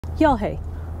Y'all, hey,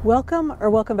 welcome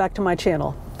back to my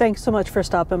channel. Thanks so much for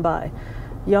stopping by.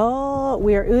 Y'all,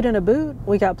 we are oot and a boot.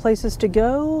 We got places to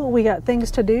go, we got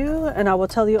things to do, and I will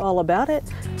tell you all about it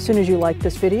as soon as you like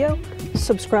this video.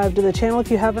 Subscribe to the channel if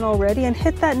you haven't already, and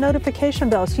hit that notification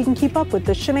bell so you can keep up with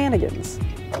the shenanigans.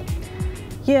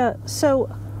 Yeah, so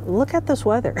look at this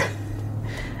weather.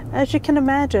 As you can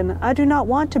imagine, I do not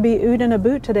want to be oot and a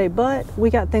boot today, but we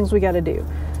got things we got to do.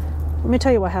 Let me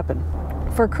tell you what happened.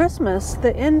 For Christmas,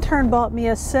 the intern bought me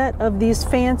a set of these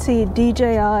fancy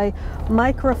DJI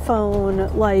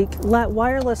microphone,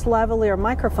 wireless lavalier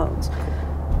microphones.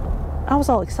 I was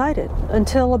all excited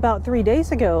until about 3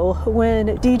 days ago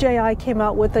when DJI came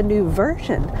out with a new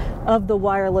version of the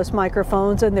wireless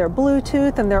microphones, and they're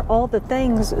Bluetooth and they're all the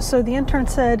things. So the intern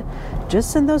said,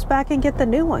 just send those back and get the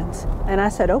new ones. And I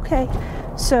said, okay.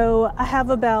 So I have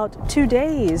about 2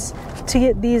 days to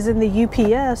get these in the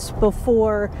UPS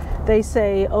before they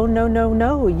say, oh,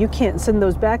 no, you can't send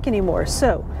those back anymore.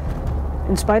 So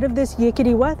in spite of this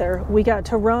yickety weather, we got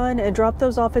to run and drop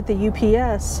those off at the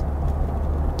UPS.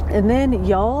 And then,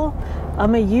 y'all,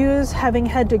 I'm going to use having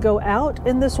had to go out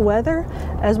in this weather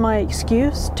as my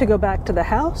excuse to go back to the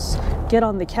house, get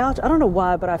on the couch. I don't know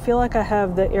why, but I feel like I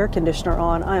have the air conditioner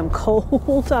on. I am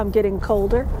cold. I'm getting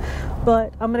colder.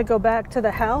 But I'm going to go back to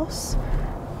the house,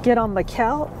 get on the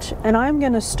couch, and I'm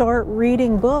going to start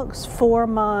reading books for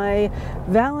my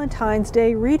Valentine's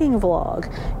Day reading vlog.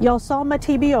 Y'all saw my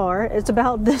TBR. It's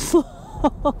about this long.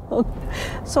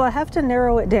 So I have to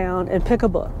narrow it down and pick a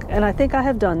book, and I think I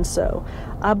have done so.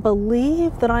 I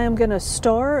believe that I am going to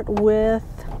start with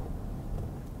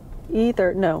I'm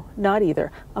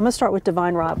going to start with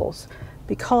Divine Rivals,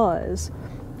 because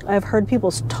I've heard did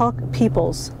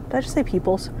I just say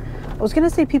people's? I was going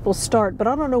to say people start, but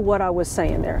I don't know what I was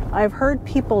saying there. I've heard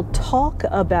people talk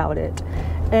about it,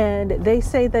 and they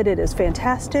say that it is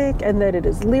fantastic and that it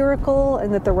is lyrical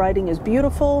and that the writing is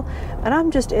beautiful, and I'm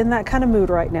just in that kind of mood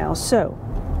right now. So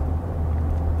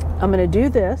I'm going to do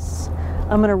this.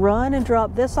 I'm going to run and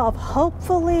drop this off,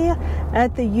 hopefully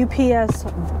at the UPS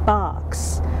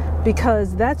box,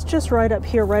 because that's just right up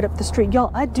here, right up the street.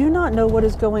 Y'all, I do not know what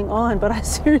is going on, but I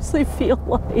seriously feel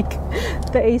like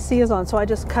the AC is on, so I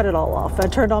just cut it all off. I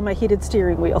turned on my heated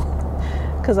steering wheel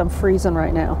because I'm freezing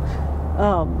right now.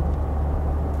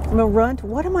 I'm gonna run to,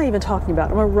 what am I even talking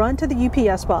about? I'm gonna run to the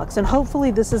UPS box, and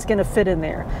hopefully this is gonna fit in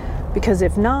there, because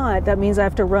if not, that means I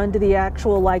have to run to the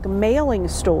actual mailing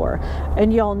store,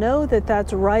 and y'all know that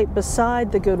that's right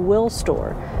beside the Goodwill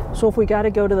store. So if we got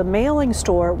to go to the mailing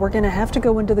store, we're gonna have to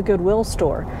go into the Goodwill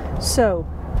store. So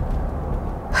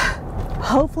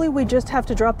hopefully we just have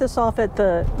to drop this off at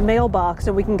the mailbox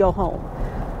and we can go home.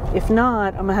 If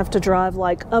not, I'm gonna have to drive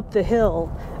up the hill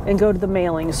and go to the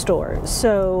mailing store.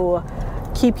 So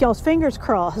keep y'all's fingers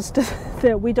crossed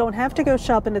that we don't have to go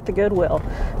shopping at the Goodwill,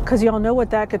 because y'all know what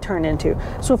that could turn into.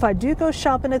 So if I do go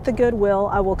shopping at the Goodwill,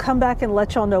 I will come back and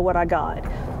let y'all know what I got,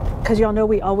 because y'all know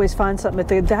we always find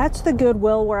something at that's the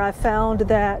Goodwill where I found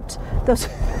those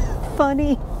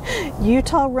funny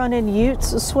Utah running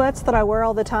Utes sweats that I wear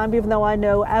all the time, even though I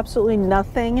know absolutely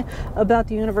nothing about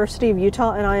the University of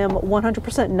Utah, and I am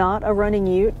 100% not a running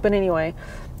Ute. But anyway,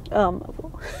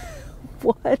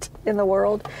 what in the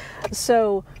world?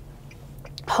 So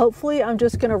hopefully I'm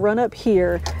just going to run up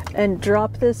here and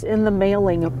drop this in the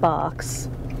mailing box.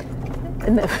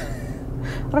 And I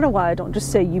don't know why I don't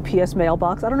just say UPS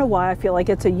mailbox. I don't know why I feel like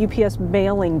it's a UPS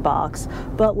mailing box,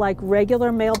 but like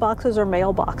regular mailboxes or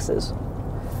mailboxes.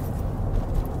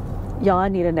 Y'all, I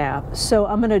need a nap. So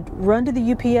I'm going to run to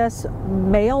the UPS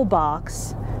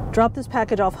mailbox, drop this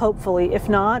package off hopefully. If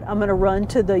not, I'm going to run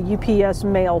to the UPS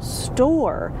mail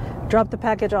store, drop the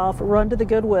package off, run to the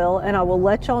Goodwill, and I will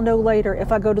let y'all know later.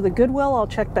 If I go to the Goodwill, I'll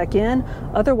check back in.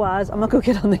 Otherwise, I'm going to go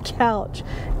get on the couch,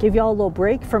 give y'all a little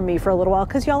break from me for a little while,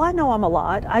 because y'all, I know I'm a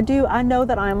lot. I know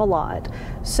that I am a lot.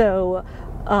 So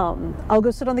I'll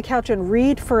go sit on the couch and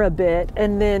read for a bit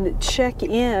and then check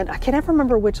in. I can't ever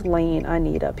remember which lane I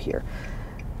need up here.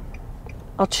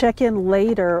 I'll check in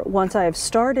later once I have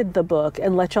started the book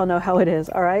and let y'all know how it is.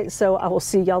 All right, so I will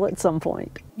see y'all at some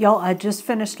point. Y'all, I just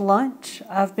finished lunch.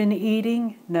 I've been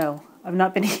eating, no, I've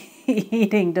not been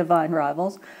eating Divine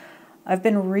Rivals. I've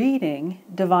been reading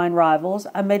Divine Rivals.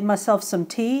 I made myself some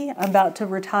tea. I'm about to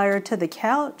retire to the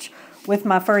couch with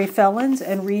my furry felons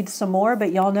and read some more,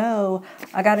 but y'all know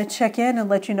I got to check in and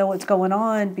let you know what's going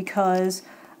on, because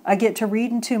I get to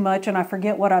reading too much and I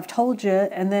forget what I've told you,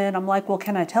 and then I'm like, well,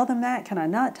 can I tell them that? Can I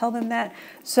not tell them that?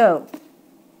 So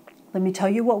let me tell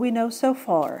you what we know so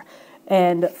far.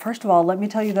 And first of all, let me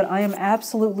tell you that I am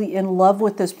absolutely in love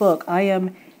with this book. I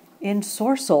am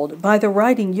ensorcelled by the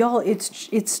writing. Y'all,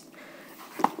 it's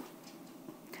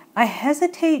I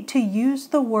hesitate to use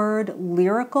the word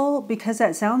lyrical because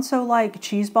that sounds so like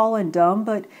cheeseball and dumb,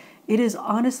 but it is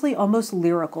honestly almost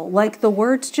lyrical. Like the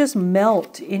words just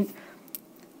melt in,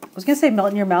 I was going to say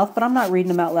melt in your mouth, but I'm not reading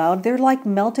them out loud. They're like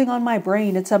melting on my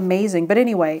brain. It's amazing. But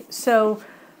anyway, so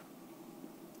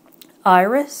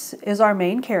Iris is our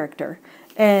main character.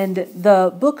 And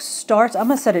the book starts, I'm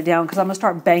going to set it down because I'm going to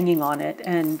start banging on it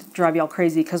and drive y'all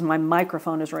crazy because my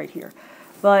microphone is right here.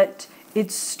 But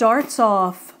it starts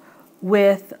off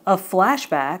with a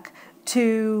flashback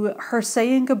to her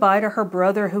saying goodbye to her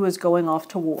brother who is going off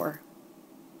to war.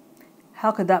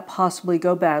 How could that possibly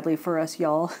go badly for us,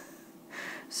 y'all?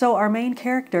 So our main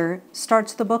character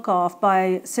starts the book off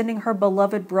by sending her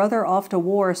beloved brother off to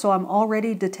war, so I'm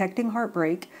already detecting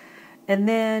heartbreak. And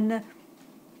then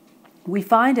we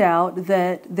find out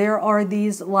that there are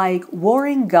these like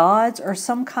warring gods or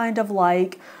some kind of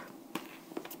like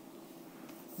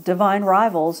divine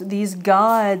rivals, these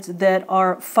gods that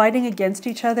are fighting against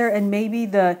each other, and maybe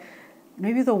the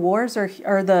wars are,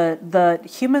 or the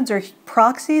humans are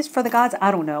proxies for the gods. I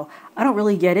don't know. I don't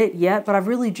really get it yet, but I've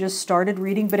really just started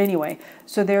reading. But anyway,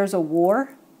 so there's a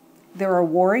war. There are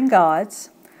warring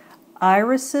gods.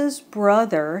 Iris's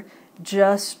brother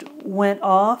just went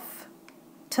off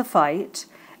to fight.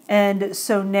 And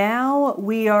so now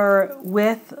we are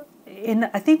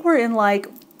I think we're in like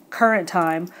current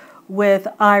time with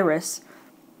Iris.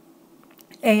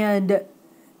 And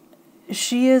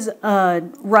she is a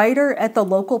writer at the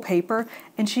local paper,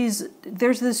 and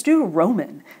there's this dude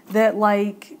Roman that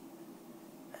like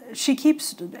she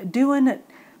keeps doing,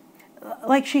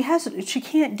 like she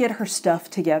can't get her stuff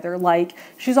together. Like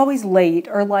she's always late,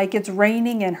 or like it's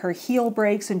raining and her heel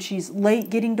breaks and she's late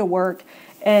getting to work,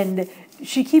 and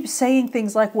she keeps saying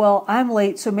things like, well, I'm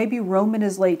late, so maybe Roman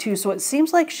is late too. So it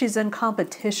seems like she's in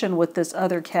competition with this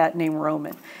other cat named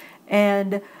Roman.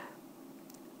 And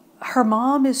her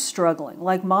mom is struggling,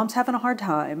 like mom's having a hard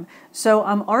time. So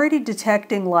I'm already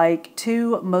detecting like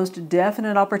two most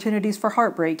definite opportunities for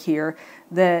heartbreak here,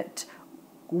 that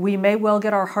we may well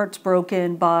get our hearts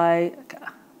broken by,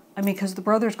 I mean, because the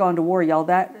brother's gone to war, y'all,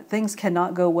 that things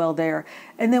cannot go well there.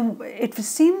 And then it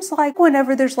seems like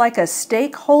whenever there's like a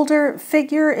stakeholder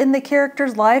figure in the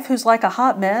character's life who's like a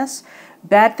hot mess,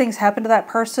 bad things happen to that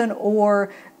person,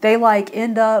 or they like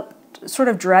end up sort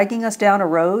of dragging us down a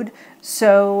road.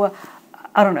 So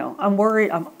I don't know. I'm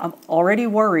worried. I'm already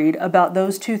worried about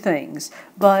those two things,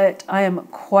 but I am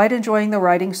quite enjoying the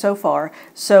writing so far.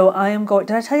 So I am going,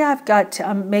 did I tell you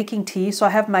I'm making tea? So I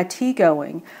have my tea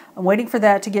going. I'm waiting for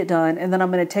that to get done, and then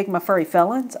I'm going to take my furry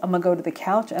felons. I'm going to go to the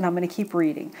couch, and I'm going to keep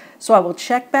reading. So I will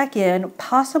check back in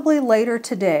possibly later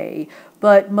today,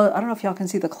 but I don't know if y'all can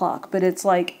see the clock, but it's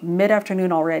like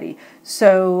mid-afternoon already.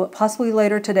 So possibly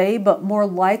later today, but more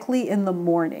likely in the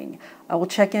morning. I will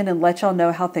check in and let y'all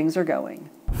know how things are going.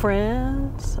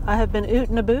 Friends, I have been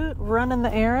ootin' a boot, running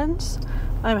the errands.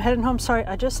 I'm heading home. Sorry,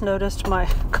 I just noticed my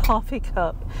coffee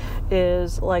cup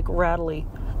is like rattly.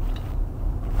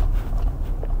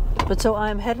 But so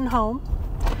I'm heading home.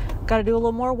 Got to do a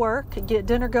little more work, get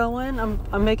dinner going.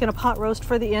 I'm making a pot roast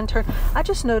for the intern. I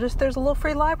just noticed there's a little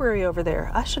free library over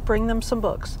there. I should bring them some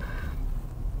books.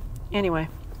 Anyway,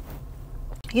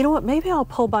 you know what? Maybe I'll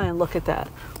pull by and look at that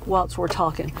whilst we're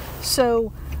talking.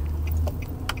 So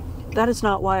that is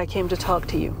not why I came to talk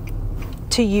to you.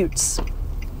 To Utes.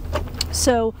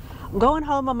 So I'm going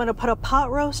home. I'm going to put a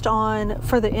pot roast on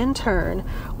for the intern,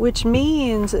 which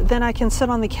means then I can sit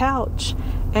on the couch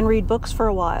and read books for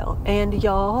a while. And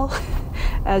y'all,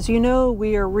 as you know,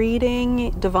 we are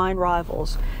reading Divine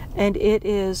Rivals, and it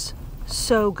is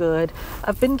so good.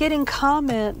 I've been getting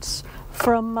comments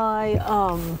from my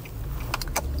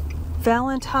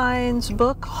Valentine's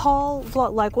book haul,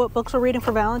 like what books we're reading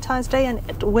for Valentine's Day,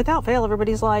 and without fail,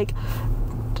 everybody's like,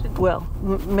 well,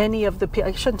 many of the people,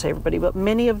 I shouldn't say everybody, but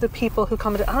many of the people who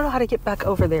commented, I don't know how to get back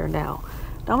over there now.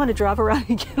 Now I'm going to drive around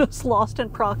and get us lost in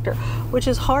Proctor, which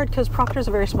is hard because Proctor is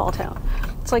a very small town.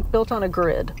 It's like built on a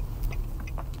grid.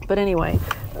 But anyway,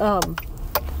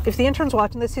 if the intern's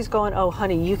watching this, he's going, oh,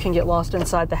 honey, you can get lost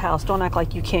inside the house. Don't act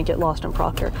like you can't get lost in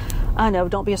Proctor. I know,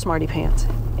 don't be a smarty pants.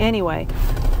 Anyway,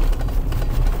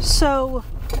 so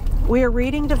we are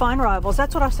reading Divine Rivals.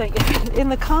 That's what I was saying. In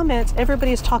the comments,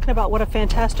 everybody is talking about what a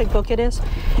fantastic book it is.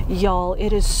 Y'all,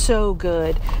 it is so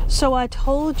good. So I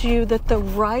told you that the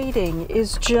writing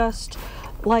is just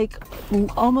like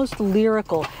almost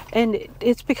lyrical, and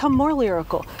it's become more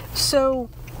lyrical. So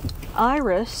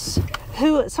Iris,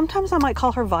 who sometimes I might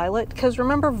call her Violet, because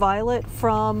remember Violet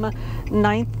from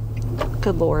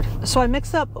good Lord. So I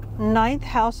mix up Ninth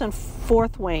House and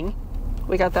Fourth Wing.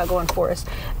 We got that going for us.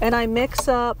 And I mix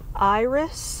up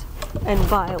Iris and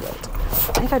Violet.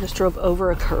 I think I just drove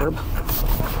over a curb.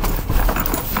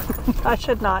 I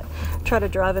should not try to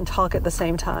drive and talk at the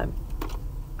same time.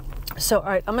 So, all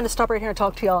right, I'm going to stop right here and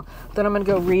talk to y'all. Then I'm going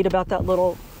to go read about that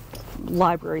little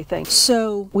library thing.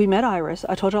 So we met Iris.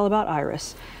 I told y'all about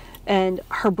Iris. And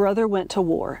her brother went to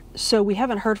war. So we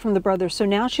haven't heard from the brother. So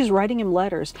now she's writing him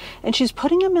letters. And she's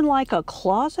putting them in like a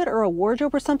closet or a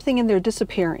wardrobe or something, and they're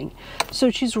disappearing. So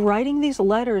she's writing these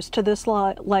letters to this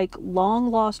like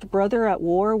long lost brother at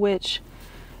war, which,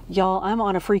 y'all, I'm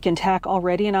on a freaking tack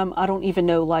already. And I don't even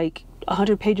know, like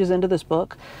 100 pages into this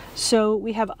book. So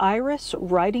we have Iris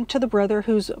writing to the brother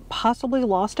who's possibly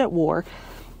lost at war.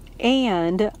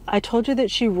 And I told you that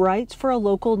she writes for a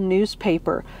local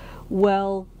newspaper.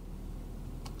 Well,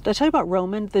 did I tell you about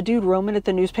Roman, the dude Roman at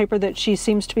the newspaper that she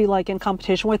seems to be like in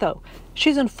competition with? Oh,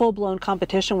 she's in full-blown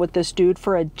competition with this dude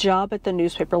for a job at the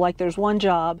newspaper. Like there's one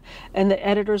job and the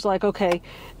editor's like, okay,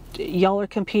 y'all are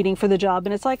competing for the job.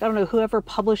 And it's like, I don't know, whoever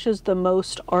publishes the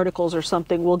most articles or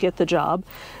something will get the job.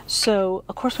 So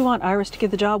of course we want Iris to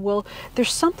get the job. Well,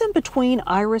 there's something between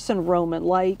Iris and Roman.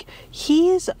 Like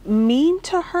he's mean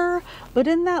to her, but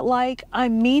in that like,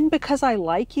 I'm mean because I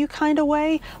like you kind of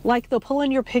way. Like the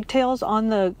pulling your pigtails on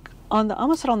the, I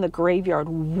almost said on the graveyard.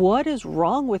 What is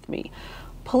wrong with me?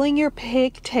 Pulling your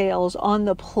pigtails on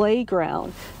the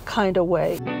playground kind of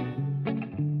way.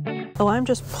 Oh, I'm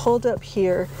just pulled up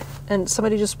here and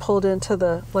somebody just pulled into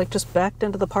the, like just backed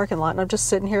into the parking lot, and I'm just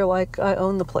sitting here like I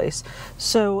own the place.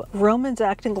 So Roman's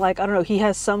acting like, I don't know, he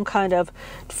has some kind of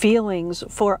feelings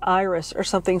for Iris or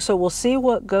something. So we'll see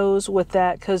what goes with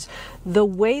that, because the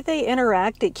way they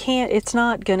interact, it's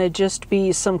not gonna just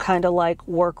be some kind of like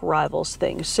work rivals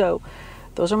thing. So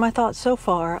those are my thoughts so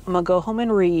far. I'm gonna go home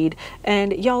and read.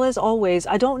 And y'all, as always,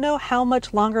 I don't know how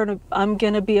much longer I'm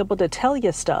gonna be able to tell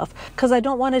you stuff, because I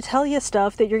don't want to tell you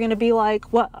stuff that you're gonna be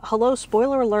like, what, hello,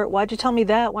 spoiler alert, why'd you tell me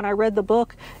that when I read the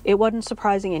book? It wasn't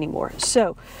surprising anymore.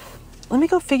 So let me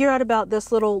go figure out about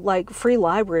this little like free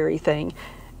library thing.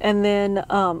 And then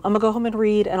I'm gonna go home and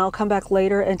read, and I'll come back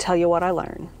later and tell you what I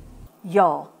learned.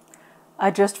 Y'all, I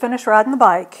just finished riding the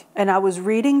bike and I was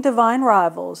reading Divine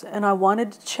Rivals, and I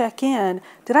wanted to check in.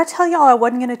 Did I tell y'all I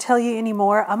wasn't going to tell you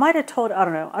anymore? I might have told, I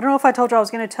don't know. I don't know if I told you I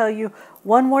was going to tell you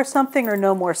one more something or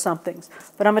no more somethings,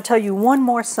 but I'm going to tell you one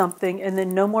more something and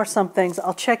then no more somethings.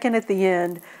 I'll check in at the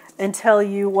end and tell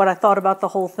you what I thought about the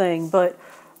whole thing, but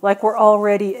like we're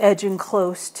already edging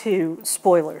close to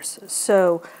spoilers.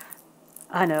 So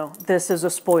I know this is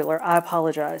a spoiler. I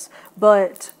apologize.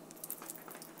 But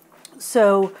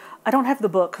so I don't have the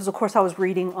book because, of course, I was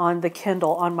reading on the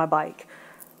Kindle on my bike.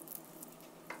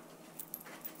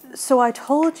 So I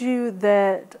told you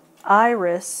that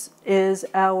Iris is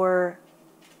our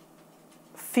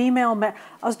female. I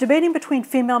was debating between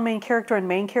female main character and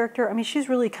main character. I mean, she's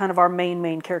really kind of our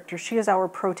main character. She is our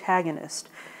protagonist.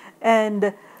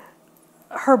 And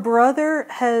her brother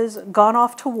has gone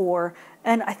off to war.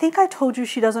 And I think I told you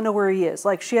she doesn't know where he is.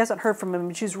 Like, she hasn't heard from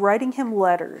him. She's writing him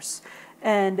letters.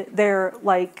 And they're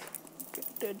like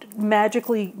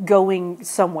magically going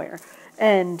somewhere.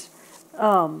 And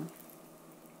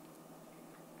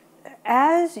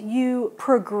as you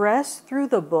progress through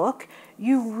the book,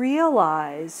 you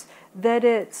realize that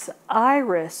it's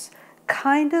Iris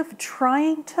kind of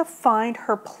trying to find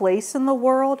her place in the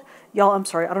world. Y'all, I'm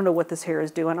sorry, I don't know what this hair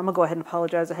is doing. I'm gonna go ahead and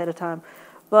apologize ahead of time.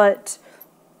 But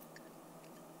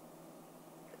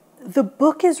the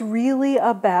book is really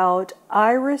about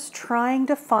Iris trying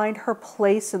to find her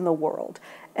place in the world.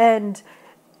 And,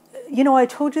 you know, I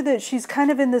told you that she's kind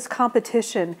of in this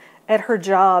competition at her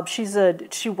job.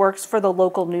 She works for the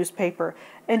local newspaper,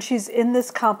 and she's in this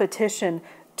competition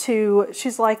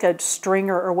she's like a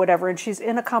stringer or whatever, and she's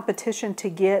in a competition to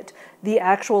get the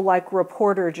actual like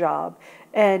reporter job.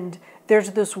 And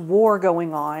there's this war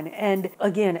going on. And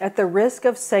again, at the risk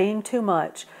of saying too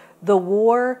much, the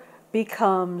war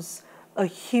becomes a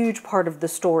huge part of the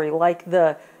story, like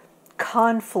the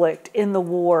conflict in the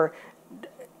war.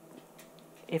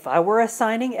 If I were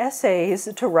assigning essays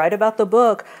to write about the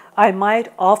book, I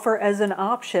might offer as an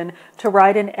option to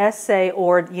write an essay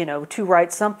or, you know, to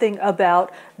write something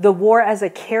about the war as a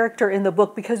character in the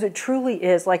book, because it truly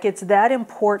is. Like, it's that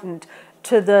important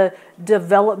to the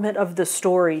development of the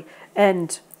story.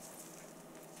 And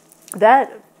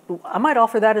that, I might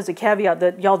offer that as a caveat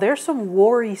that, y'all, there's some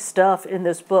war-y stuff in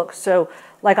this book. So,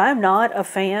 like, I'm not a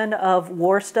fan of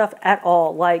war stuff at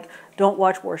all. Like, don't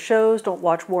watch war shows, don't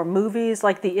watch war movies.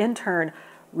 Like, the intern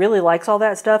really likes all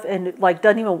that stuff and, like,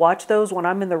 doesn't even watch those when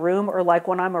I'm in the room or, like,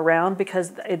 when I'm around,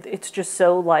 because it's just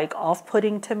so, like,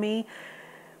 off-putting to me.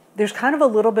 There's kind of a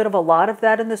little bit of a lot of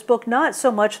that in this book. Not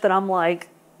so much that I'm like,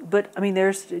 but, I mean,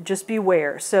 there's, just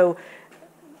beware. So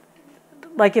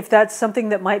Like if that's something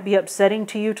that might be upsetting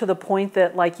to you to the point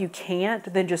that like you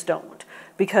can't, then just don't,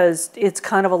 because it's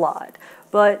kind of a lot.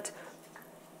 But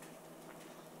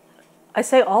I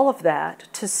say all of that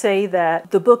to say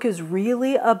that the book is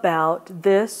really about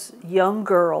this young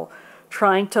girl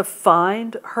trying to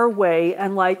find her way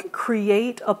and like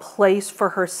create a place for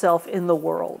herself in the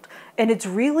world. And it's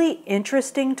really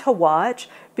interesting to watch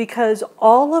because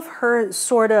all of her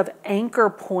sort of anchor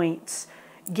points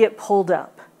get pulled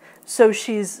up. So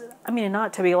she's, I mean,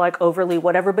 not to be like overly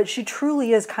whatever, but she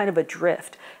truly is kind of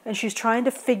adrift. And she's trying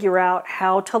to figure out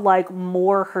how to like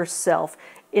moor herself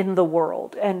in the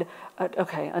world. And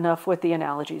okay, enough with the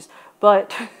analogies,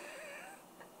 but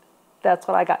that's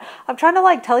what I got. I'm trying to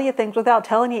like tell you things without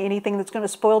telling you anything that's going to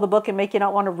spoil the book and make you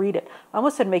not want to read it. I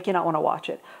almost said make you not want to watch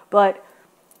it, but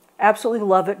absolutely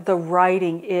love it. The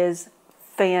writing is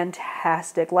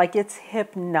fantastic. Like it's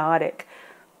hypnotic.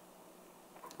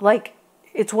 Like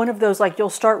it's one of those, like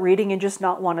you'll start reading and just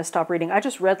not want to stop reading. I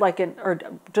just read like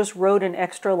just wrote an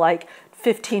extra like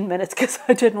 15 minutes because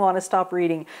I didn't want to stop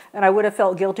reading. And I would have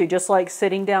felt guilty just like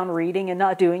sitting down reading and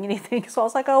not doing anything. So I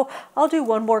was like, oh, I'll do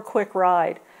one more quick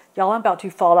ride. Y'all, I'm about to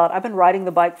fall out. I've been riding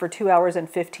the bike for 2 hours and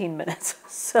 15 minutes.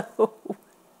 So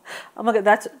I'm gonna,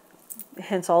 that's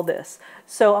hence all this.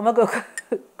 So I'm gonna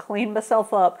go clean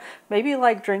myself up, maybe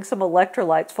like drink some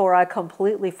electrolytes before I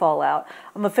completely fall out.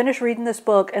 I'm gonna finish reading this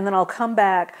book and then I'll come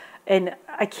back, and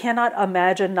I cannot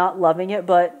imagine not loving it,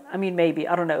 but I mean, maybe,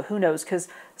 I don't know, who knows, because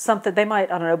something, they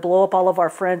might, I don't know, blow up all of our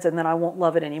friends and then I won't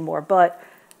love it anymore. But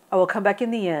I will come back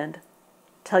in the end,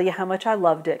 tell you how much I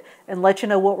loved it, and let you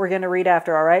know what we're going to read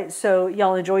after, all right? So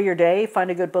y'all enjoy your day,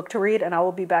 find a good book to read, and I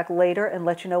will be back later and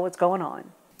let you know what's going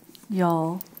on.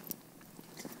 Y'all,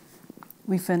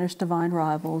 we finished Divine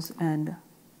Rivals, and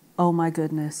oh my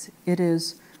goodness, it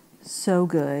is so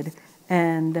good.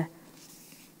 And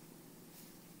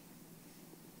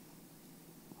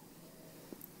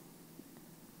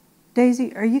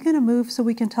Daisy, are you going to move so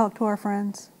we can talk to our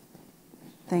friends?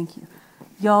 Thank you.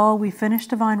 Y'all, we finished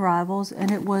Divine Rivals,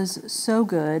 and it was so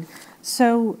good.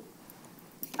 So,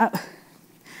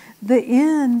 the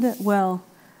end, well,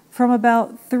 from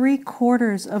about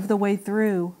 3/4 of the way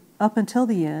through up until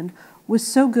the end, was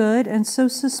so good and so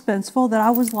suspenseful that I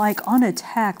was like on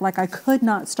attack, like I could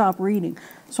not stop reading.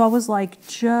 So I was like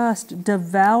just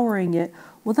devouring it.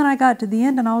 Well, then I got to the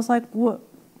end and I was like, what?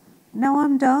 Now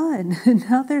I'm done.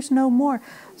 Now there's no more.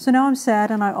 So now I'm sad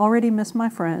and I already miss my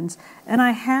friends. And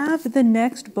I have the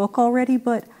next book already,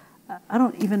 but I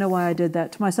don't even know why I did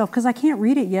that to myself, because I can't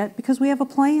read it yet because we have a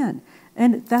plan.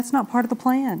 And that's not part of the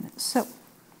plan. So,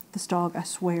 this dog, I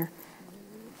swear.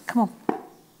 Come on.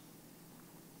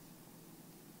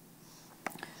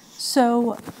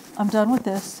 So, I'm done with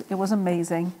this. It was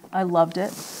amazing. I loved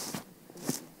it.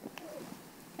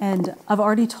 And I've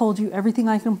already told you everything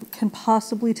I can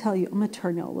possibly tell you. I'm going to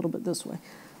turn you a little bit this way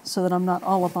so that I'm not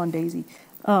all up on Daisy.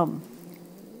 I've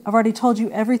already told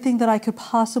you everything that I could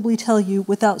possibly tell you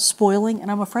without spoiling, and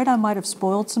I'm afraid I might have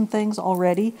spoiled some things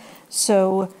already.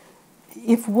 So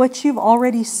if what you've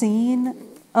already seen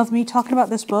of me talking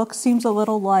about this book seems a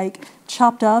little like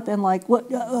chopped up and like, what?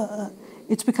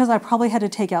 It's because I probably had to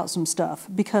take out some stuff,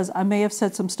 because I may have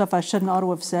said some stuff I shouldn't ought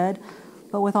to have said.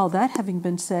 But with all that having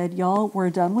been said, y'all, we're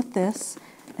done with this.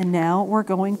 And now we're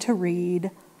going to read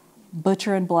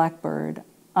Butcher and Blackbird.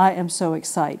 I am so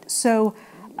excited. So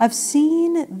I've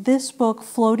seen this book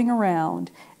floating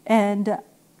around, and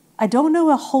I don't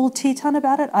know a whole ton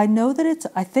about it. I know that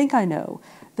I think I know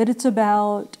that it's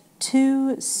about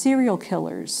 2 serial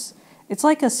killers. It's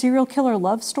like a serial killer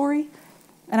love story.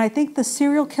 And I think the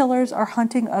serial killers are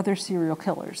hunting other serial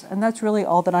killers. And that's really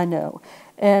all that I know.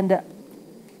 And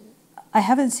I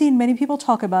haven't seen many people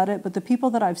talk about it, but the people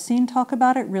that I've seen talk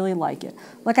about it really like it.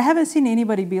 Like, I haven't seen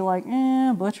anybody be like,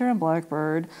 Butcher and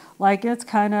Blackbird. Like, it's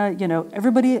kind of, you know,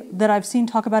 everybody that I've seen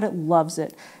talk about it loves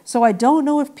it. So I don't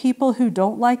know if people who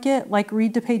don't like it, like,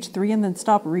 read to page 3 and then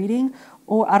stop reading,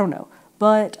 or I don't know.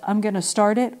 But I'm going to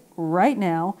start it right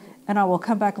now, and I will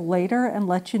come back later and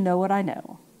let you know what I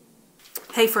know.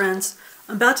 Hey, friends.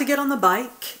 I'm about to get on the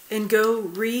bike and go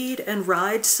read and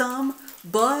ride some,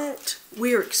 but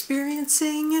we are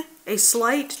experiencing a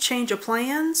slight change of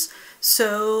plans,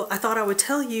 so I thought I would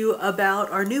tell you about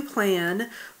our new plan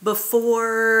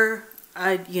before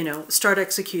I, start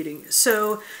executing.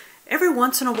 So every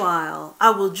once in a while, I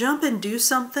will jump and do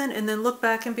something and then look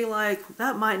back and be like,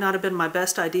 that might not have been my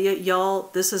best idea.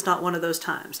 Y'all, this is not one of those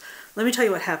times. Let me tell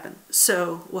you what happened.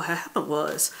 So what happened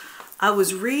was, I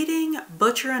was reading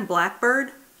Butcher and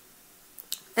Blackbird,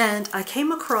 and I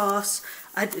came across,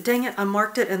 dang it, I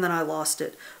marked it and then I lost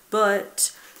it.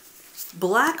 But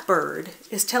Blackbird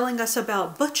is telling us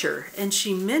about Butcher, and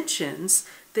she mentions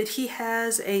that he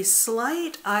has a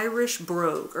slight Irish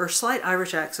brogue or slight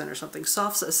Irish accent or something,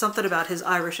 something about his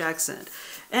Irish accent.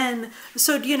 And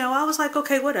so, you know, I was like,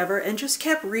 okay, whatever, and just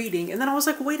kept reading. And then I was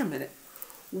like, wait a minute,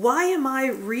 why am I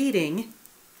reading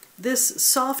this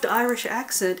soft Irish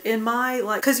accent in my,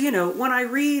 like, because, you know, when I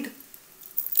read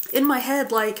in my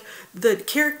head, like, the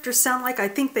characters sound like I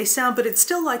think they sound, but it's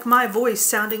still like my voice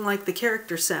sounding like the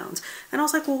character sounds. And I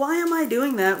was like, well, why am I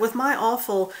doing that with my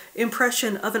awful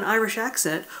impression of an Irish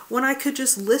accent when I could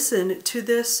just listen to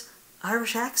this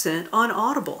Irish accent on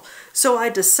Audible? So I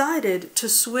decided to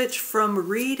switch from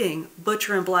reading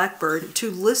Butcher and Blackbird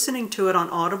to listening to it on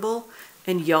Audible.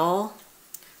 And y'all,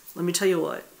 let me tell you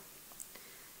what.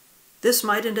 This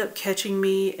might end up catching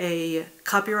me a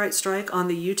copyright strike on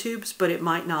the YouTubes, but it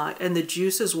might not. And the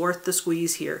juice is worth the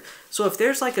squeeze here. So if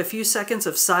there's like a few seconds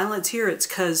of silence here, it's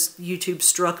because YouTube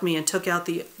struck me and took out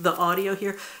the audio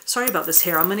here. Sorry about this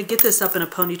hair. I'm going to get this up in a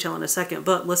ponytail in a second,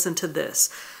 but listen to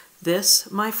this. This,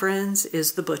 my friends,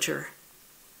 is the Butcher.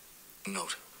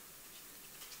 Note.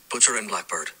 Butcher and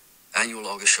Blackbird. Annual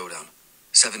August Showdown.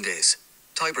 7 days.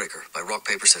 Tiebreaker by rock,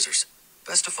 paper, scissors.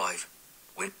 Best of 5.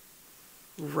 Win.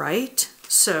 Right?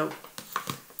 So,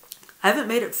 I haven't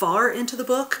made it far into the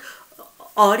book,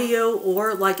 audio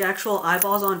or like actual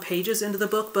eyeballs on pages into the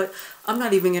book, but I'm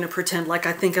not even going to pretend like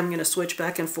I think I'm going to switch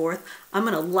back and forth. I'm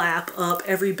going to lap up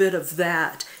every bit of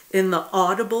that in the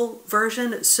Audible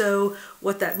version. So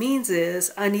what that means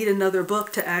is I need another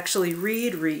book to actually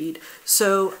read.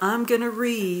 So I'm going to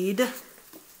read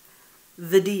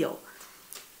The Deal.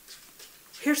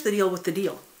 Here's the deal with The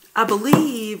Deal. I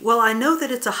believe, well, I know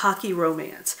that it's a hockey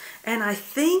romance, and I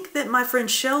think that my friend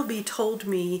Shelby told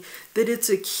me that it's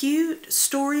a cute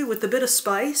story with a bit of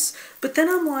spice, but then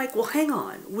I'm like, well, hang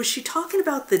on, was she talking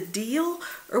about The Deal,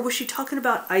 or was she talking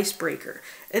about Icebreaker?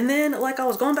 And then, like, I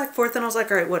was going back and forth, and I was like,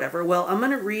 all right, whatever, well, I'm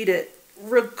going to read it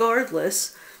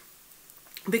regardless,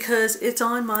 because it's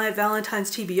on my Valentine's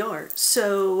TBR,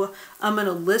 so I'm going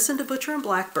to listen to Butcher and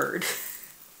Blackbird.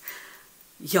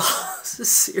 Y'all,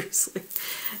 seriously.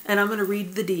 And I'm going to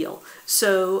read The Deal.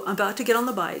 So I'm about to get on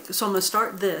the bike. So I'm going to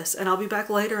start this, and I'll be back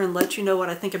later and let you know what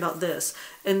I think about this.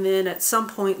 And then at some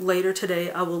point later today,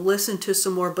 I will listen to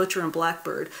some more Butcher and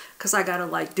Blackbird, because I got to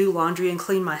like do laundry and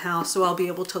clean my house. So I'll be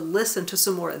able to listen to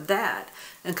some more of that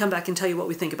and come back and tell you what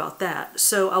we think about that.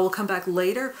 So I will come back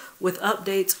later with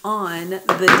updates on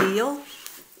The Deal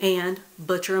and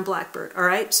Butcher and Blackbird. All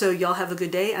right. So y'all have a good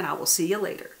day, and I will see you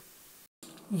later.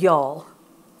 Y'all,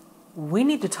 we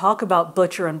need to talk about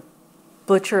Butcher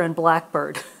and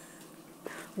Blackbird.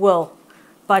 Well,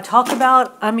 by talk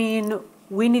about, I mean,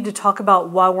 we need to talk about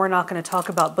why we're not going to talk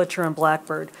about Butcher and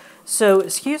Blackbird. So,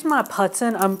 excuse my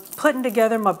putzing. I'm putting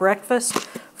together my breakfast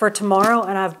for tomorrow,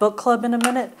 and I have book club in a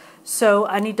minute. So,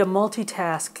 I need to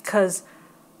multitask because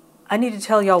I need to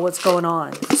tell y'all what's going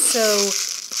on. So,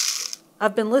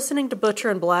 I've been listening to Butcher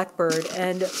and Blackbird,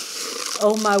 and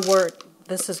oh my word,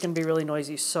 this is going to be really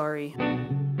noisy. Sorry.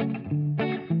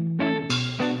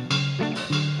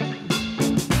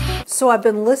 So I've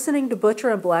been listening to Butcher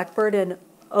and Blackbird, and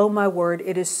oh my word,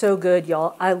 it is so good,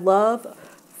 y'all. I love,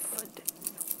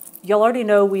 y'all already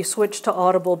know we switched to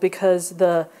Audible because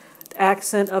the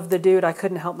accent of the dude, I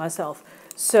couldn't help myself.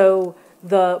 So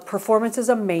the performance is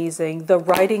amazing. The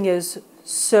writing is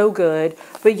so good.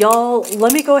 But y'all,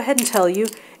 let me go ahead and tell you,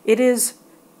 it is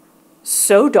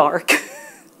so dark.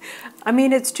 I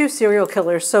mean, it's two serial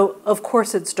killers, so of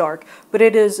course it's dark. But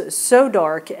it is so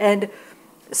dark, and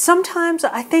sometimes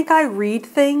I think I read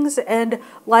things and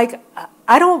like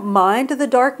I don't mind the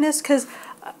darkness because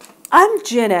I'm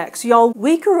Gen X, y'all.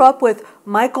 We grew up with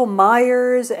Michael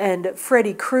Myers and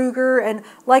Freddy Krueger, and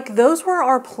like those were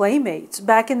our playmates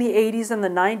back in the 80s and the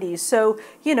 90s. So,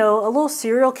 you know, a little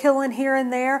serial killing here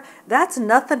and there, that's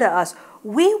nothing to us.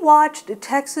 We watched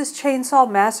Texas Chainsaw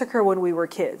Massacre when we were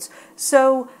kids.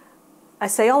 So I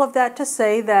say all of that to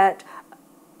say that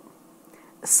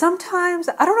sometimes,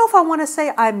 I don't know if I want to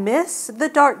say I miss the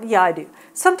dark. Yeah, I do.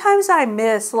 Sometimes I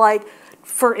miss, like,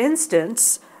 for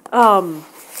instance, Ninth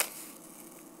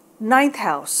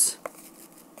House.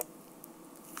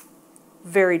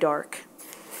 Very dark.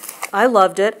 I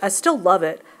loved it. I still love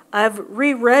it. I've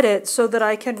reread it so that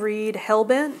I can read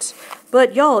Hellbent.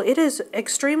 But y'all, it is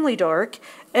extremely dark.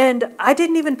 And I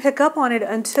didn't even pick up on it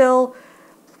until,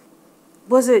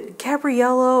 was it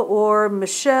Gabriella or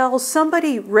Michelle?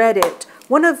 Somebody read it.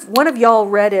 One of y'all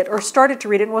read it or started to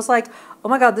read it and was like, oh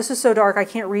my God, this is so dark, I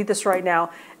can't read this right now.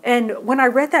 And when I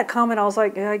read that comment, I was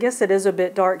like, I guess it is a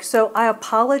bit dark. So I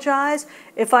apologize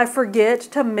if I forget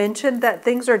to mention that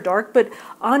things are dark. But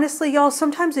honestly, y'all,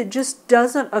 sometimes it just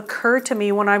doesn't occur to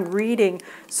me when I'm reading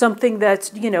something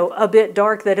that's, you know, a bit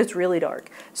dark, that it's really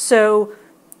dark. So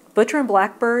Butcher and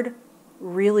Blackbird,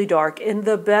 really dark in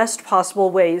the best possible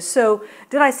ways. So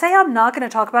did I say I'm not going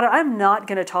to talk about it? I'm not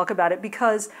going to talk about it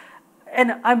because,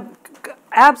 and I'm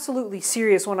absolutely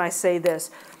serious when I say this,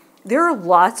 there are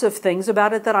lots of things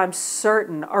about it that I'm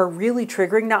certain are really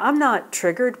triggering. Now, I'm not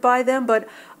triggered by them, but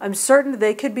I'm certain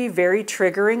they could be very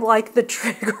triggering. Like the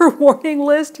trigger warning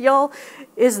list, y'all,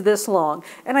 is this long.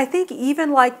 And I think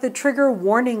even like the trigger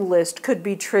warning list could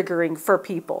be triggering for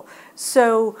people.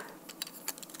 So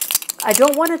I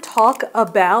don't want to talk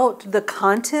about the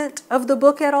content of the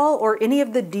book at all or any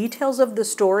of the details of the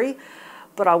story,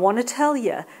 but I want to tell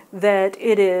you that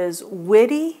it is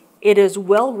witty, it is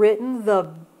well written, the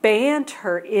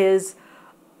banter is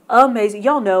amazing.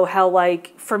 Y'all know how,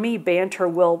 like, for me, banter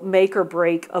will make or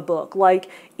break a book. Like,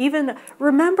 even,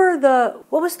 remember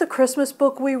what was the Christmas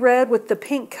book we read with the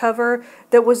pink cover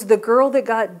that was the girl that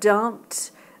got dumped?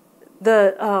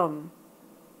 It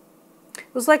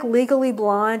was like Legally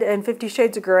Blonde and 50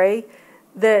 Shades of Grey.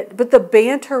 But the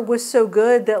banter was so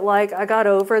good that, like, I got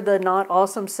over the not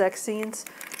awesome sex scenes.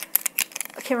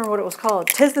 I can't remember what it was called.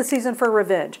 'Tis the Season for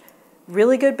Revenge.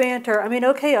 Really good banter. I mean,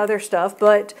 okay, other stuff,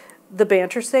 but the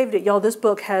banter saved it. Y'all, this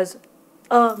book has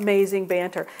amazing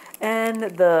banter.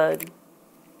 And the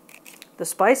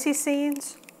spicy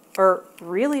scenes are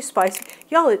really spicy.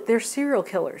 Y'all, they're serial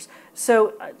killers.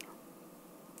 So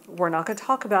we're not going to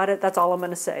talk about it. That's all I'm going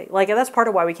to say. Like, that's part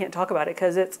of why we can't talk about it,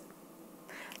 because it's...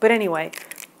 But anyway,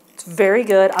 it's very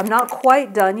good. I'm not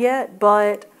quite done yet,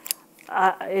 but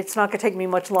it's not going to take me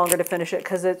much longer to finish it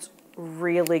because it's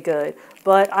really good.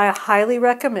 But I highly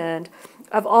recommend.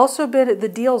 I've also been at the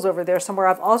deals over there somewhere.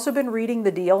 I've also been reading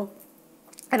The Deal,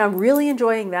 and I'm really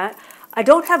enjoying that. I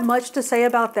don't have much to say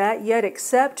about that yet,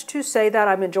 except to say that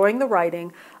I'm enjoying the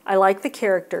writing. I like the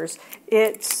characters.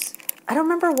 I don't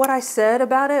remember what I said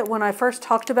about it when I first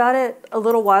talked about it a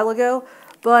little while ago,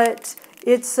 but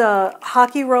it's a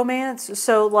hockey romance.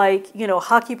 So, like, you know,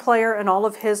 hockey player and all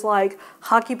of his, like,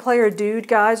 hockey player dude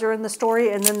guys are in the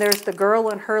story. And then there's the girl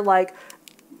and her, like,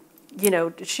 you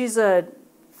know, she's a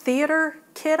theater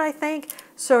kid, I think.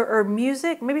 So, or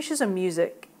music. Maybe she's a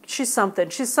music. She's something.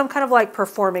 She's some kind of, like,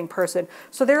 performing person.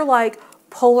 So they're, like,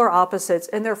 polar opposites,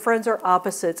 and their friends are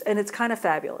opposites. And it's kind of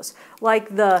fabulous.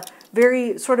 Like, the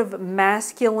very sort of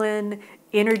masculine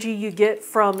energy you get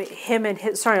from him and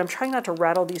his... Sorry, I'm trying not to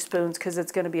rattle these spoons because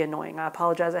it's going to be annoying. I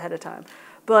apologize ahead of time.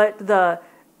 But the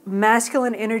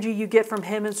masculine energy you get from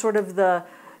him and sort of the...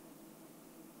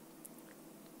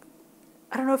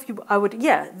 I don't know if you... I would...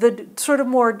 Yeah, the sort of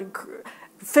more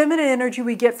feminine energy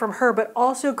we get from her, but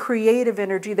also creative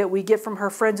energy that we get from her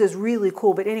friends is really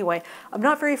cool. But anyway, I'm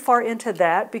not very far into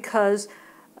that because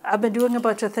I've been doing a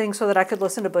bunch of things so that I could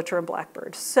listen to Butcher and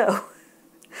Blackbird. So...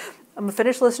 I'm going to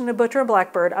finish listening to Butcher and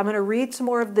Blackbird. I'm going to read some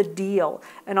more of The Deal,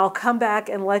 and I'll come back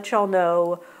and let y'all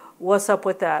know what's up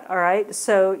with that, all right?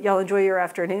 So y'all enjoy your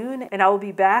afternoon, and I will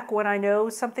be back when I know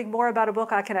something more about a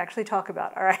book I can actually talk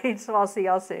about, all right? So I'll see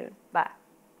y'all soon. Bye.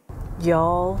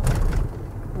 Y'all,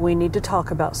 we need to talk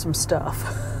about some stuff.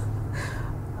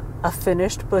 I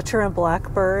finished Butcher and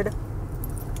Blackbird.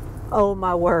 Oh,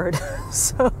 my word.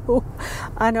 So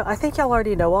I think y'all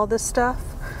already know all this stuff.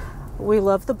 We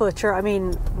love the Butcher. I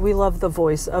mean, we love the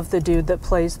voice of the dude that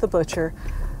plays the Butcher.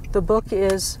 The book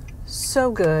is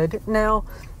so good. Now,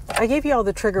 I gave you all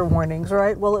the trigger warnings,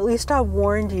 right? Well, at least I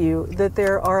warned you that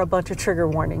there are a bunch of trigger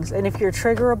warnings. And if you're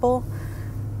triggerable,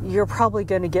 you're probably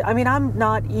going to get... I mean, I'm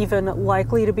not even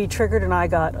likely to be triggered, and I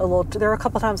got a little... There were a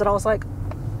couple times that I was like,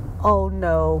 oh,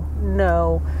 no,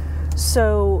 no.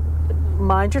 So...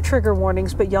 mind your trigger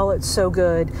warnings, but y'all, it's so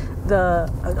good.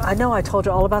 I know I told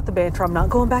you all about the banter. I'm not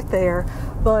going back there,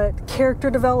 but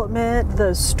character development,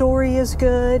 the story is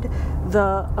good.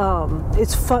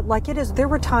 It's fun. Like, it is. There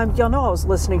were times, y'all know I was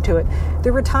listening to it.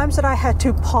 There were times that I had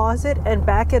to pause it and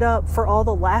back it up for all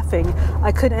the laughing.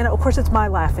 I couldn't, and of course it's my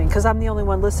laughing because I'm the only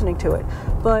one listening to it,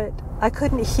 but I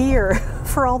couldn't hear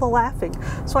for all the laughing.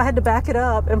 So I had to back it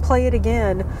up and play it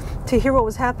again to hear what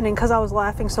was happening because I was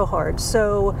laughing so hard.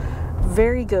 So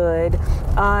very good.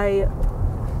 I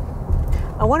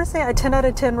want to say I 10 out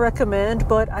of 10 recommend,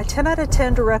 but I 10 out of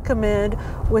 10 to recommend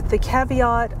with the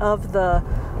caveat of the,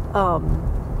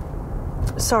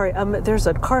 there's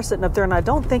a car sitting up there and I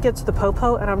don't think it's the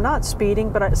Popo, and I'm not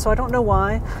speeding, so I don't know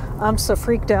why I'm so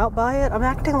freaked out by it. I'm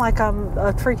acting like I'm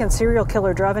a freaking serial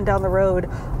killer driving down the road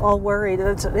all worried.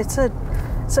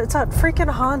 It's So it's a freaking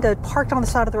Honda parked on the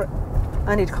side of the road.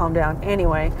 I need to calm down.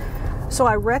 Anyway, so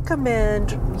I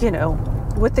recommend, you know,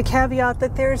 with the caveat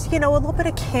that there's, you know, a little bit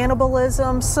of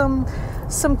cannibalism, some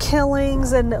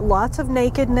killings, and lots of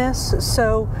nakedness.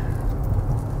 So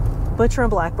Butcher and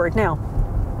Blackbird. Now,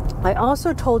 I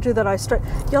also told you that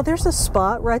y'all, there's a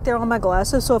spot right there on my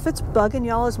glasses. So if it's bugging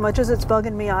y'all as much as it's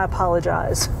bugging me, I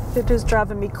apologize. It is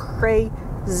driving me crazy.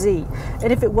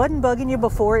 And if it wasn't bugging you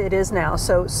before, it is now.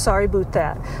 So sorry about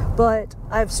that. But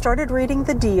I've started reading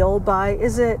The Deal by,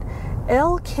 is it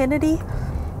Elle Kennedy?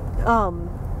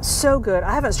 So good.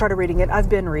 I haven't started reading it. I've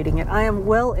been reading it. I am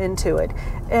well into it.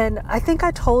 And I think I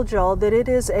told y'all that it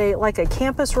is like a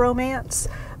campus romance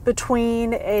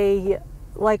between a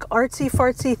like artsy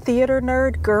fartsy theater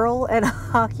nerd girl and a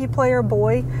hockey player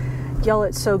boy. Y'all,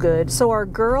 it's so good. So our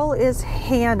girl is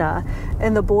Hannah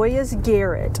and the boy is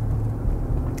Garrett.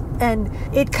 And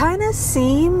it kind of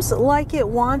seems like it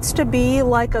wants to be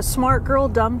like a smart girl,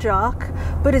 dumb jock,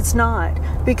 but it's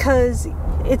not, because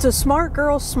it's a smart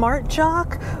girl, smart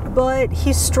jock, but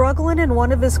he's struggling in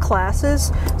one of his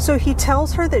classes. So he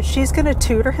tells her that she's going to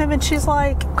tutor him, and she's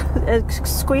like,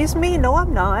 "Excuse me? No,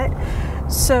 I'm not."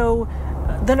 So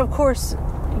then, of course,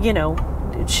 you know,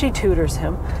 she tutors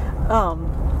him,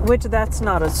 which that's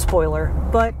not a spoiler,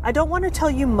 but I don't want to tell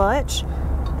you much,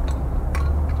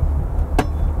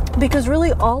 because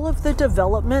really all of the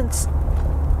developments,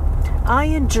 I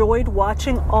enjoyed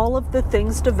watching all of the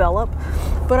things develop,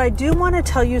 but I do want to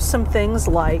tell you some things,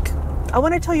 like, I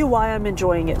want to tell you why I'm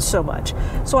enjoying it so much.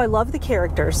 So I love the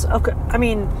characters. Okay, I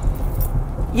mean,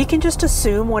 you can just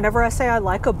assume whenever I say I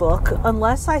like a book,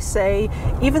 unless I say,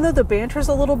 even though the banter's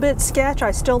a little bit sketch,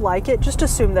 I still like it, just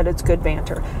assume that it's good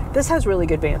banter. This has really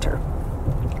good banter.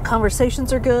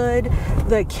 Conversations are good.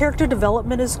 The character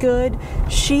development is good.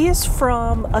 She is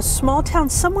from a small town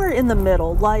somewhere in the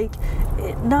middle, like,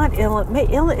 not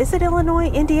Illinois, is it Illinois,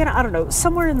 Indiana? I don't know,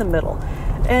 somewhere in the middle.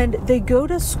 And they go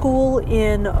to school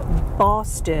in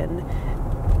Boston.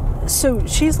 So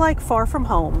she's like far from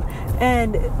home.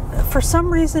 And for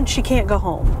some reason, she can't go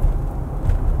home.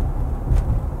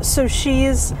 So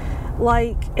she's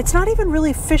like, it's not even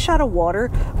really fish out of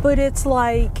water, but it's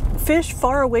like fish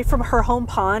far away from her home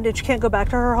pond, and she can't go back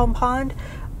to her home pond.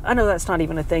 I know that's not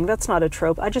even a thing. That's not a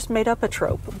trope. I just made up a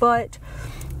trope. But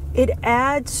it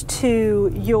adds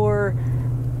to your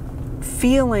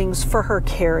feelings for her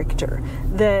character,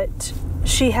 that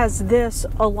she has this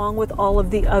along with all of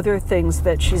the other things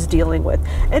that she's dealing with.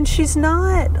 And she's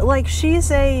not like, she's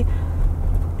a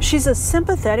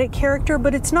sympathetic character,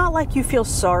 but it's not like you feel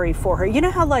sorry for her. You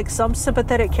know how like some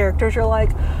sympathetic characters are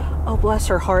like, oh, bless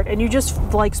her heart, and you just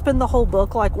like spend the whole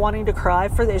book like wanting to cry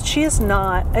for this. She is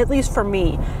not, at least for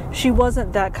me, she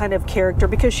wasn't that kind of character,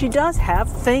 because she does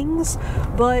have things,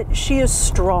 but she is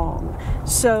strong.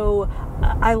 So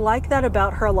I like that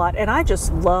about her a lot, and I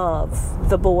just love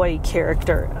the boy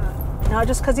character. Not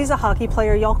just because he's a hockey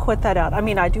player, y'all quit that out. I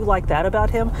mean, I do like that about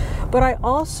him, but I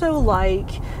also like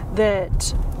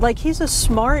that, like, he's a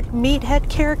smart meathead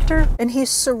character, and he's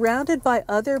surrounded by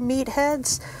other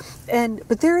meatheads,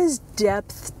 but there is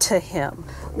depth to him.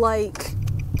 Like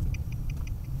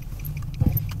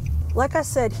I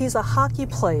said, he's a hockey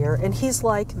player, and he's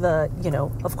like the, you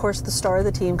know, of course, the star of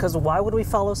the team, because why would we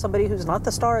follow somebody who's not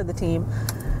the star of the team?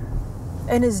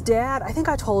 And his dad, I think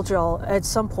I told y'all at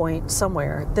some point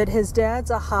somewhere that his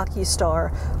dad's a hockey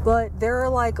star, but there are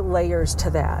like layers to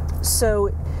that.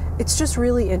 So it's just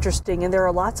really interesting, and there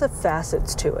are lots of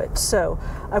facets to it. So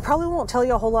I probably won't tell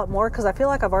you a whole lot more, because I feel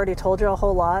like I've already told you a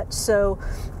whole lot. So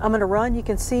I'm going to run. You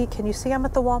can see, can you see I'm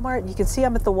at the Walmart? You can see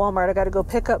I'm at the Walmart. I got to go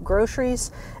pick up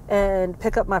groceries and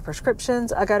pick up my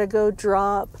prescriptions. I got to go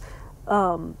drop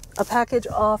a package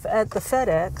off at the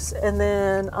FedEx, and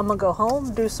then I'm gonna go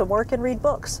home, do some work, and read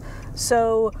books.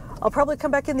 So I'll probably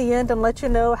come back in the end and let you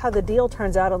know how the deal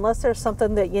turns out, unless there's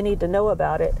something that you need to know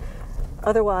about it.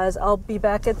 Otherwise, I'll be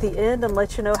back at the end and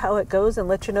let you know how it goes, and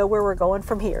let you know where we're going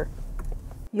from here.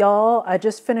 Y'all, I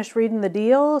just finished reading The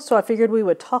Deal, so I figured we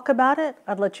would talk about it.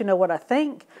 I'd let you know what I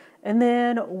think, and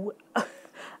then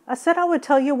I said I would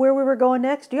tell you where we were going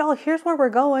next. Y'all, here's where we're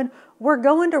going. We're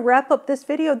going to wrap up this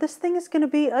video. This thing is going to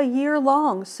be a year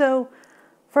long. So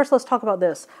first, let's talk about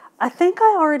this. I think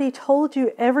I already told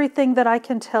you everything that I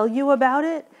can tell you about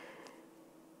it.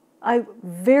 I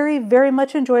very, very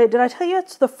much enjoy it. Did I tell you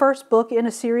it's the first book in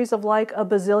a series of like a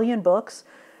bazillion books?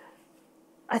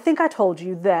 I think I told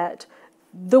you that.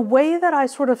 The way that I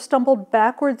sort of stumbled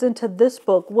backwards into this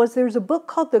book was, there's a book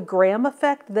called The Graham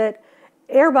Effect that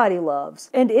everybody loves,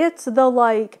 and it's the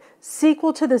like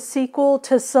sequel to the sequel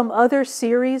to some other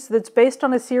series that's based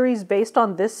on a series based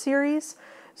on this series.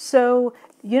 So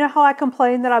You know how I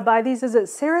complain that I buy these? Is it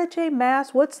Sarah J.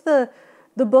 Maas? What's the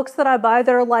books that I buy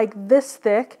that are like this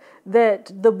thick,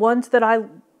 that the ones that I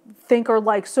think are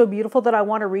like so beautiful that I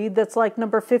want to read, that's like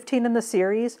number 15 in the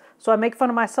series. So I make fun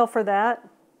of myself for that.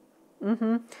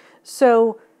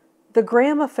 So the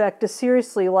Graham Effect is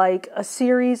seriously like a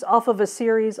series off of a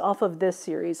series off of this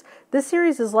series. This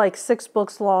series is like 6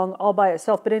 books long all by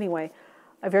itself. But anyway,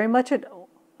 I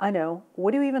know.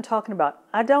 What are you even talking about?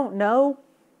 I don't know.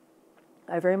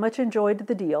 I very much enjoyed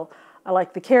the deal. I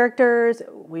like the characters.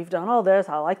 We've done all this.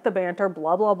 I like the banter,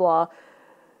 blah, blah, blah.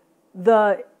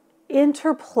 The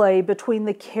interplay between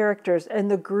the characters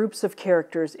and the groups of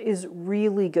characters is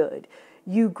really good.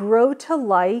 You grow to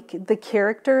like the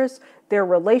characters, their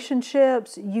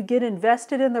relationships. You get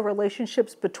invested in the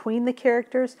relationships between the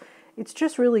characters. It's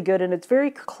just really good, and it's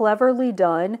very cleverly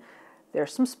done.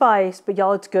 There's some spice, but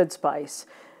y'all, it's good spice.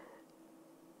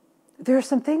 There are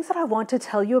some things that I want to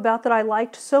tell you about that I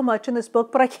liked so much in this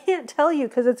book, but I can't tell you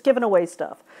because it's giving away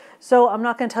stuff. So I'm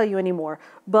not going to tell you anymore,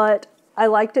 but I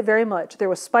liked it very much. There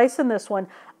was spice in this one.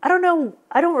 I don't know.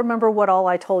 I don't remember what all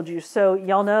I told you. So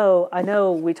y'all know, I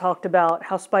know we talked about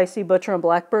how spicy Butcher and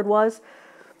Blackbird was.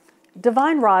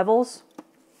 Divine Rivals.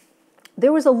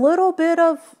 There was a little bit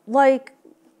of like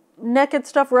naked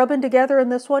stuff rubbing together in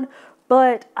this one,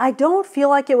 but I don't feel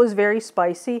like it was very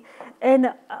spicy.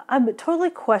 And I'm totally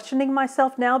questioning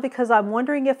myself now because I'm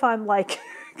wondering if I'm like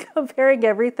comparing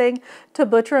everything to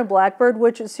Butcher and Blackbird,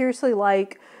 which is seriously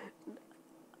like,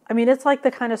 I mean, it's like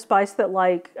the kind of spice that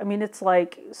like, I mean, it's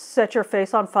like set your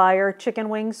face on fire, chicken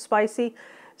wings spicy.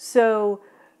 So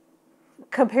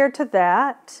compared to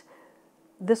that,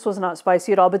 this was not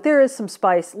spicy at all, but there is some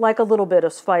spice, like a little bit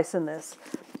of spice in this.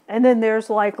 And then there's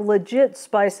like legit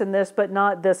spice in this, but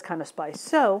not this kind of spice.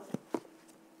 So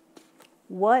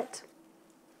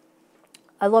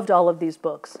I loved all of these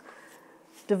books.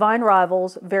 Divine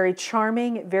Rivals, very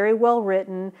charming, very well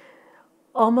written,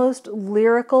 almost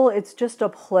lyrical. It's just a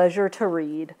pleasure to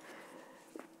read.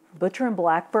 Butcher and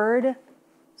Blackbird,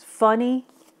 it's funny,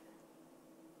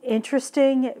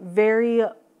 interesting, very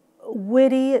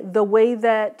witty, the way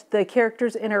that the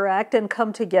characters interact and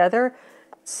come together.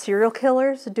 Serial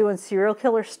killers doing serial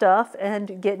killer stuff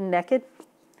and getting naked.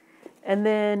 And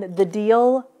then The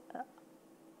Deal,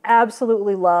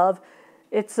 absolutely love.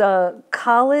 It's a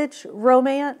college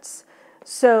romance.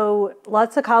 So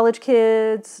lots of college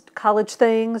kids, college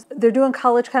things. They're doing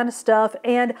college kind of stuff.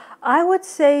 And I would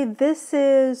say this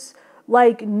is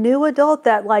like new adult,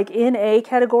 that like NA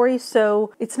category.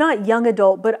 So it's not young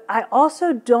adult, but I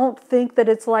also don't think that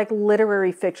it's like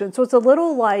literary fiction. So it's a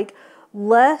little like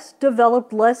less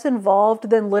developed, less involved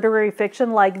than literary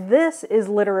fiction. Like this is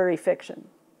literary fiction.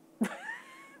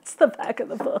 It's the back of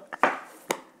the book.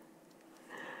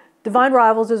 Divine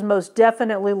Rivals is most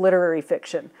definitely literary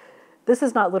fiction. This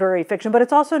is not literary fiction, but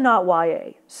it's also not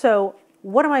YA. So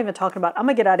what am I even talking about? I'm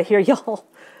going to get out of here, y'all.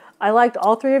 I liked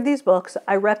all 3 of these books.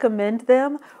 I recommend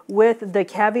them with the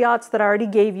caveats that I already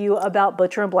gave you about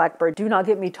Butcher and Blackbird. Do not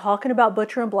get me talking about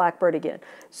Butcher and Blackbird again.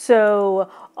 So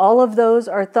all of those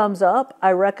are thumbs up.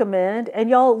 I recommend. And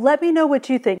y'all, let me know what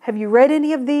you think. Have you read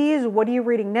any of these? What are you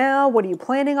reading now? What are you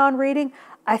planning on reading?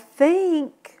 I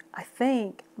think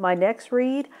my next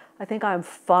read, I think I'm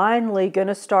finally going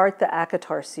to start the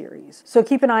ACOTAR series. So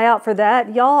keep an eye out for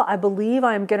that. Y'all, I believe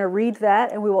I'm going to read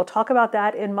that, and we will talk about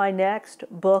that in my next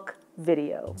book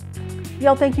video.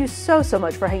 Y'all, thank you so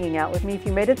much for hanging out with me. If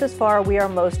you made it this far, we are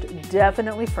most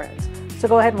definitely friends. So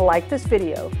go ahead and like this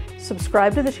video,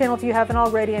 subscribe to the channel if you haven't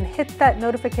already, and hit that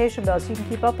notification bell so you can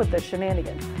keep up with this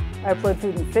shenanigans. I upload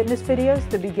food and fitness videos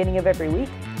at the beginning of every week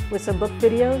with some book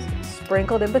videos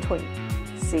sprinkled in between.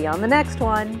 See you on the next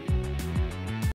one.